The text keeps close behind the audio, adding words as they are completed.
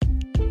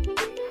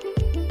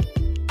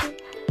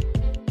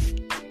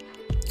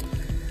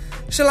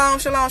Shalom,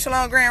 shalom,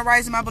 shalom, grand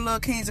rising, my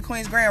beloved kings and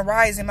queens, grand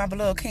rising, my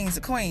beloved kings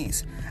and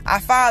queens. Our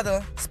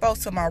Father spoke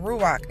to my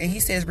Ruach, and he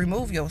says,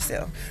 remove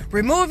yourself.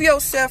 Remove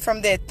yourself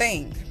from that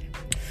thing.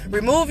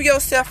 Remove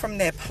yourself from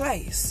that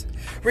place.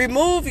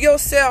 Remove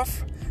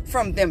yourself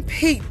from them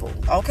people,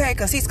 okay?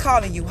 Because he's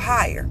calling you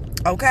higher,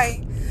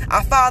 okay?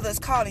 Our Father is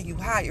calling you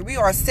higher. We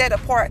are set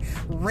apart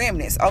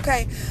remnants,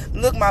 okay?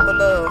 Look, my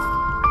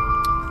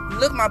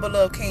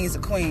beloved kings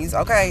and queens,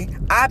 okay?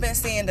 I've been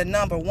seeing the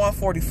number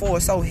 144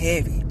 so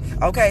heavy,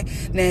 okay?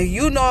 Now,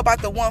 you know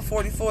about the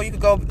 144. You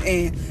could go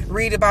and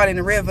read about it in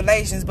the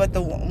Revelations, but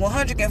the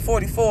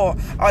 144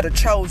 are the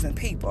chosen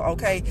people,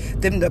 okay?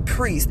 Them the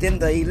priests, them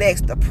the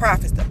elects, the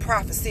prophets, the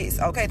prophecies,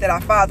 okay? That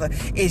our Father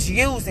is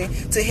using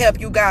to help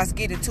you guys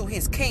get into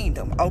his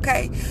kingdom,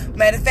 okay?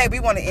 Matter of fact, we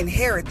want to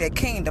inherit that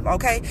kingdom,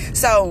 okay?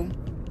 So,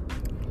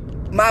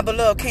 my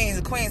beloved kings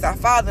and queens, our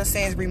Father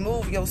says,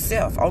 remove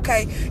yourself,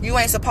 okay? You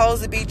ain't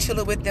supposed to be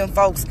chilling with them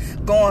folks,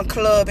 going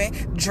clubbing,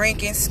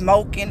 drinking,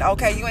 smoking,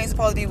 okay? You ain't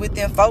supposed to be with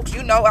them folks.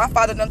 You know, our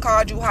Father done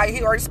called you high.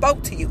 He already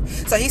spoke to you.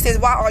 So he says,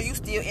 why are you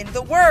still in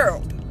the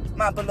world,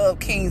 my beloved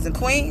kings and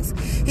queens?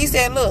 He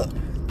said, look,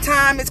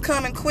 time is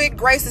coming quick.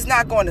 Grace is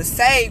not going to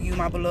save you,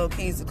 my beloved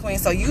kings and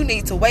queens. So you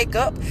need to wake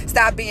up,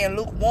 stop being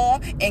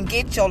lukewarm, and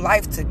get your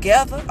life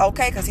together,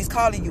 okay? Because he's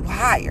calling you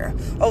higher.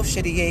 Oh,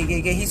 shit, yeah.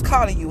 He's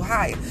calling you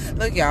higher.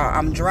 Look, y'all,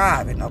 I'm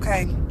driving,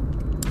 okay?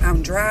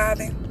 I'm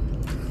driving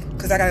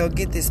because I got to go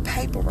get this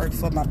paperwork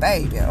for my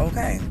baby,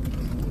 okay?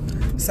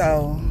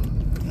 So,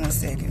 1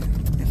 second,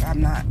 if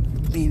I'm not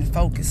being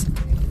focused.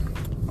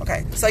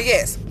 Okay, so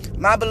yes,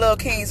 my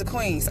beloved kings and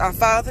queens, our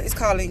Father is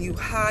calling you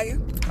higher.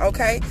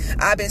 Okay,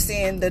 I've been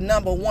seeing the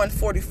number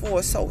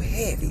 144 so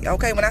heavy.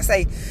 Okay, when I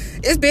say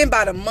it's been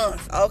about a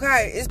month,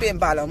 okay, it's been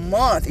about a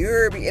month. You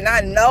heard me? And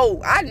I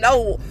know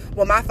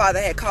what my Father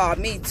had called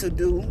me to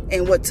do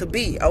and what to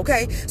be.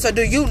 Okay, so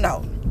do you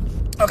know?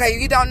 Okay,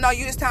 if you don't know,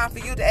 it's time for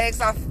you to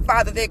ask our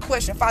Father that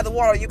question. Father,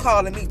 what are you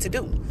calling me to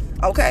do?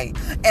 Okay,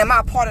 am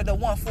I part of the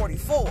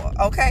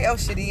 144? Okay, oh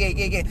shit,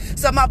 yeah.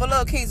 So my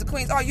beloved kings and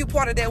queens, are you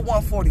part of that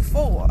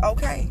 144?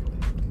 Okay.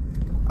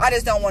 I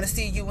just don't want to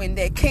see you in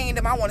that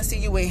kingdom. I want to see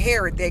you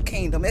inherit that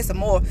kingdom. It's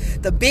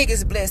the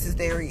biggest blessings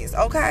there is.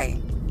 Okay?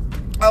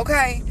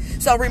 Okay?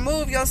 So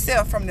remove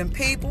yourself from them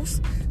peoples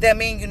that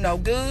mean you no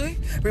good.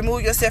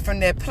 Remove yourself from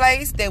that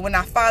place that when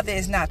our Father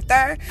is not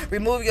there.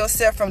 Remove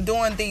yourself from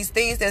doing these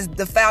things that's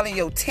defiling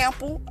your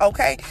temple.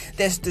 Okay?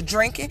 That's the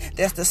drinking.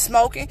 That's the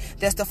smoking.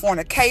 That's the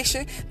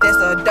fornication. That's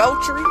the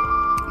adultery.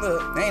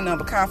 Look, ain't nothing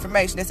but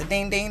confirmation. That's a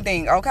ding, ding,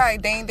 ding. Okay?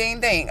 Ding,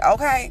 ding, ding.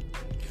 Okay?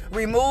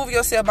 Remove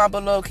yourself, my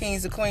beloved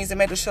kings and queens, and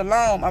may the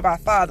shalom of our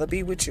Father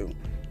be with you.